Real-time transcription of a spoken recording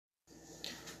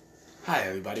Hi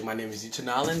everybody, my name is Yuta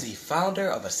Nolan, the founder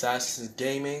of Assassin's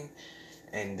Gaming,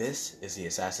 and this is the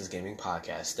Assassin's Gaming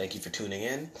Podcast. Thank you for tuning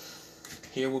in.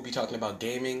 Here we'll be talking about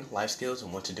gaming, life skills,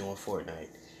 and what to do in Fortnite.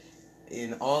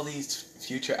 In all these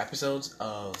future episodes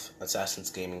of Assassin's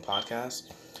Gaming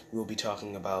Podcast, we will be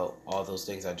talking about all those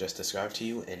things I just described to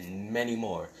you and many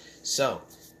more. So,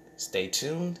 stay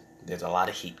tuned, there's a lot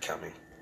of heat coming.